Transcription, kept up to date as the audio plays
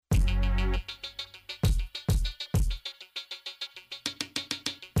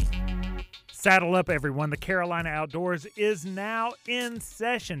Saddle up, everyone. The Carolina Outdoors is now in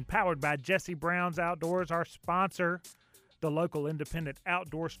session, powered by Jesse Brown's Outdoors, our sponsor, the local independent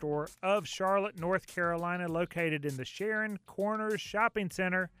outdoor store of Charlotte, North Carolina, located in the Sharon Corners Shopping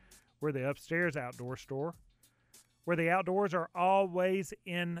Center. We're the upstairs outdoor store, where the outdoors are always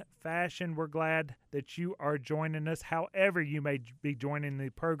in fashion. We're glad that you are joining us, however you may be joining the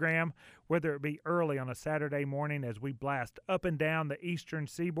program, whether it be early on a Saturday morning as we blast up and down the eastern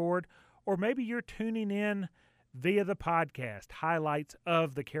seaboard, or maybe you're tuning in via the podcast, highlights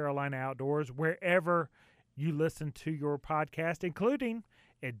of the Carolina Outdoors, wherever you listen to your podcast, including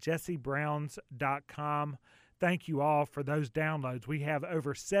at jessebrowns.com. Thank you all for those downloads. We have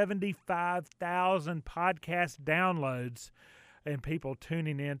over 75,000 podcast downloads and people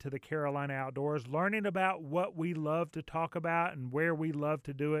tuning in to the Carolina Outdoors, learning about what we love to talk about and where we love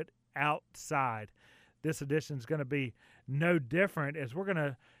to do it outside. This edition is going to be no different, as we're going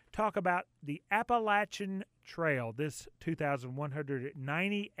to talk about the Appalachain Trail, this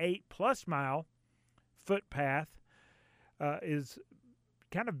 2,198 plus mile footpath is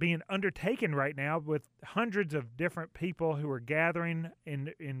kind of being undertaken right now with hundreds of different people who are gathering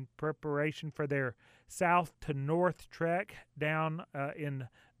in preparation for their south to north trek down in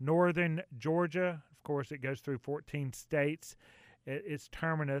northern Georgia. Of course, it goes through 14 states. Its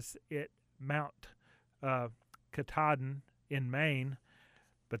terminus at Mount Katahdin in Maine,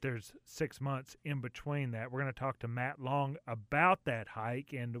 but there's 6 months in between that. We're going to talk to Matt Long about that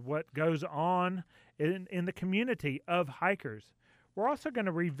hike and what goes on in the community of hikers. We're also going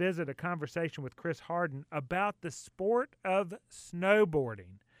to revisit a conversation with Chris Harden about the sport of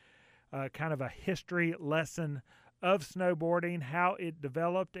snowboarding, kind of a history lesson of snowboarding, how it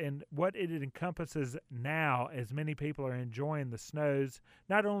developed, and what it encompasses now as many people are enjoying the snows,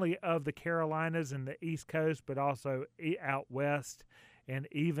 not only of the Carolinas and the East Coast, but also out west and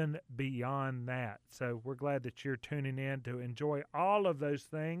even beyond that. So we're glad that you're tuning in to enjoy all of those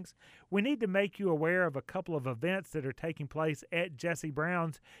things. We need to make you aware of a couple of events that are taking place at Jesse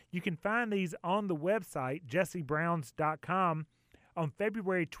Brown's. You can find these on the website, jessebrowns.com. On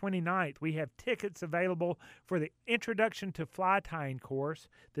February 29th, we have tickets available for the Introduction to Fly Tying course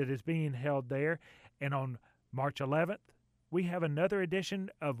that is being held there. And on March 11th, we have another edition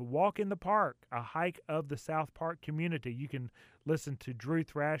of Walk in the Park, a hike of the South Park community. You can listen to Drew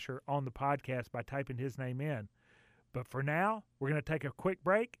Thrasher on the podcast by typing his name in. But for now, we're going to take a quick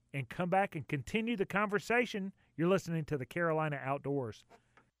break and come back and continue the conversation. You're listening to the Carolina Outdoors.